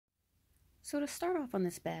So to start off on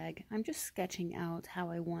this bag, I'm just sketching out how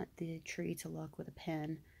I want the tree to look with a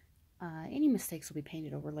pen. Any mistakes will be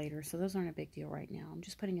painted over later, so those aren't a big deal right now. I'm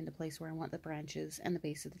just putting into place where I want the branches and the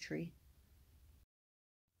base of the tree.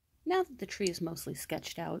 Now that the tree is mostly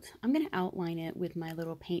sketched out, I'm going to outline it with my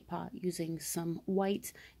little paint pot using some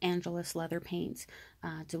white angelus leather paint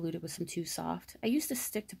diluted with some 2 Soft. I used a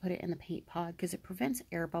stick to put it in the paint pot because it prevents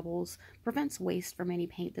air bubbles, prevents waste from any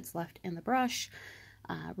paint that's left in the brush,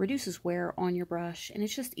 reduces wear on your brush, and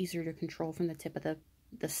it's just easier to control from the tip of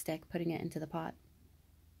the stick putting it into the pot.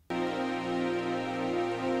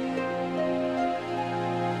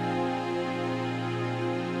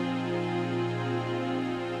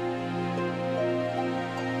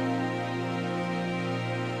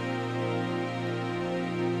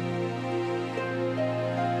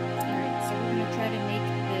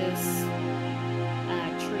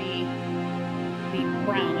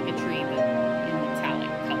 Brown like a tree, but in metallic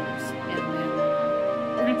colors. And then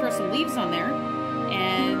we're going to throw some leaves on there,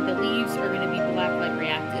 and the leaves are going to be blacklight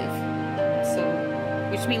reactive. So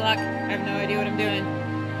wish me luck. I have no idea what I'm doing.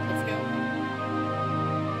 Let's go.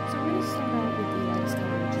 So we're going to start out with the lightest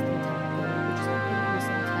color, which is the metallic gold, which is going to put in the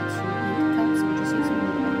same text from the ink cup, so we're just using a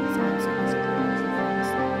little bit of time, so as you draw too fast.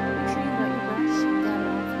 Make sure you let your brush dab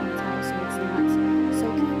it off on the towel so it's not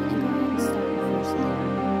soaking, and go ahead and start your first layer.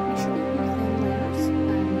 Make sure that you're thin layers.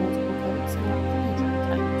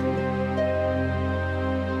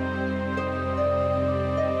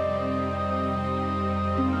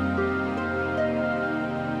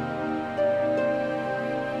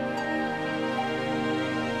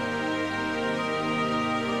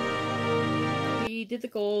 Did the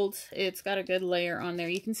gold. It's got a good layer on there.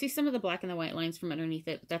 You can see some of the black and the white lines from underneath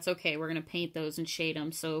it, but that's okay. We're going to paint those and shade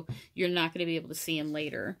them so you're not going to be able to see them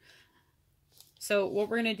later. So what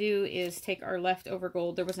we're going to do is take our leftover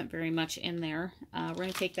gold. There wasn't very much in there. We're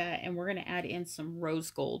going to take that and we're going to add in some rose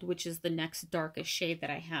gold, which is the next darkest shade that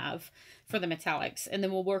I have for the metallics. And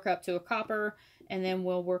then we'll work up to a copper, and then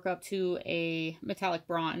we'll work up to a metallic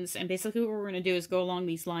bronze. And basically what we're going to do is go along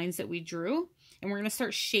these lines that we drew, and we're going to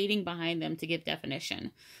start shading behind them to give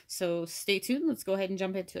definition. So stay tuned. Let's go ahead and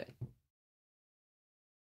jump into it.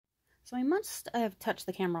 So I must have touched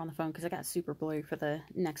the camera on the phone because I got super blurry for the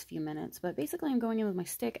next few minutes. But basically I'm going in with my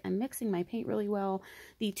stick. I'm mixing my paint really well.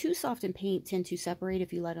 The 2 Soft and paint tend to separate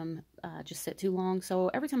if you let them just sit too long. So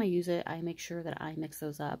every time I use it, I make sure that I mix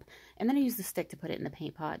those up. And then I use the stick to put it in the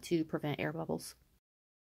paint pot to prevent air bubbles.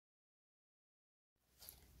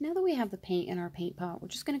 Now that we have the paint in our paint pot, we're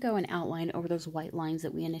just going to go and outline over those white lines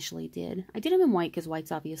that we initially did. I did them in white because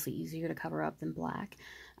white's obviously easier to cover up than black.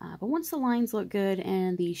 But once the lines look good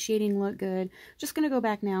and the shading look good, just going to go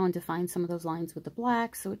back now and define some of those lines with the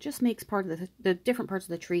black, so it just makes part of the different parts of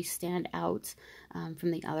the tree stand out from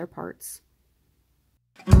the other parts.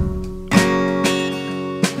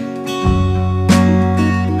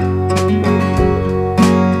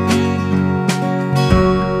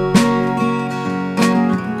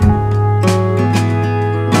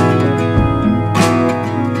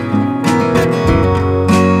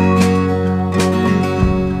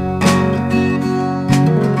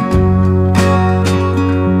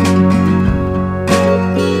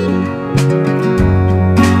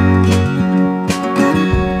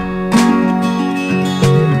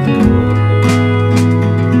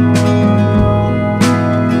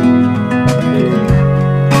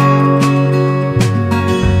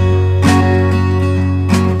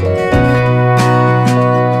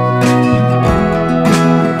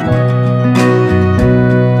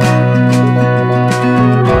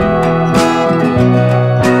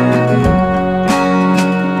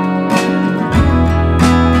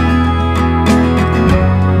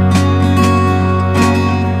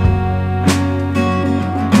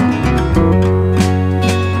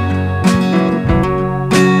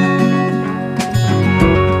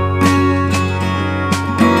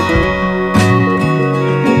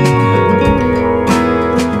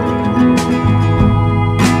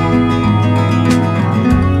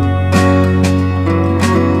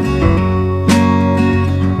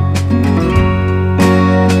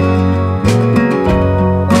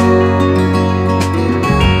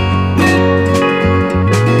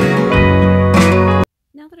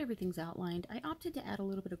 Outlined, I opted to add a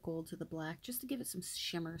little bit of gold to the black just to give it some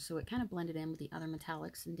shimmer so it kind of blended in with the other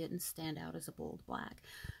metallics and didn't stand out as a bold black.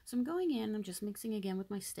 So I'm going in, I'm just mixing again with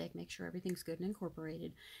my stick, make sure everything's good and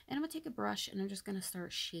incorporated, and I'm going to take a brush and I'm just going to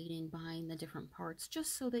start shading behind the different parts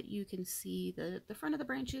just so that you can see the front of the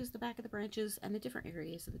branches, the back of the branches, and the different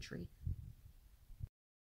areas of the tree.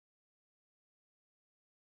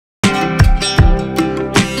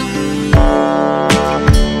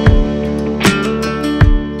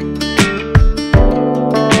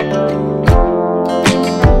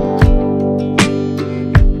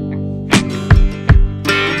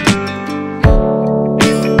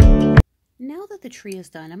 is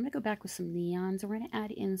done. I'm going to go back with some neons. We're going to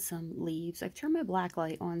add in some leaves. I've turned my black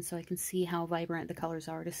light on so I can see how vibrant the colors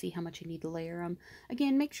are to see how much you need to layer them.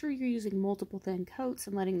 Again, make sure you're using multiple thin coats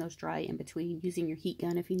and letting those dry in between, using your heat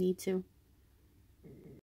gun if you need to.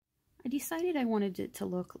 I decided I wanted it to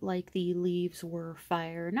look like the leaves were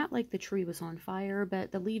fire, not like the tree was on fire,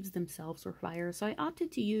 but the leaves themselves were fire. So I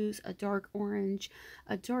opted to use a dark orange,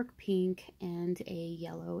 a dark pink, and a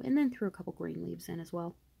yellow, and then threw a couple green leaves in as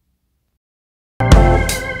well.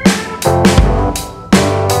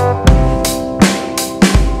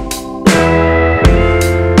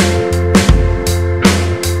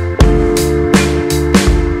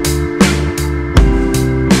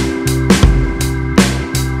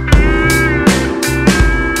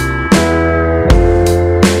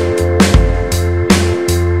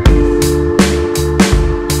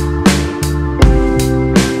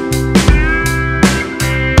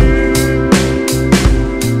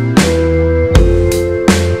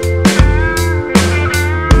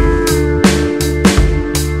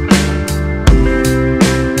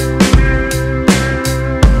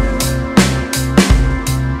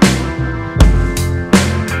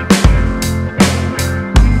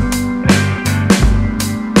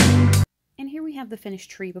 The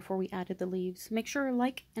finished tree before we added the leaves. Make sure to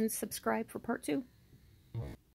like and subscribe for part 2.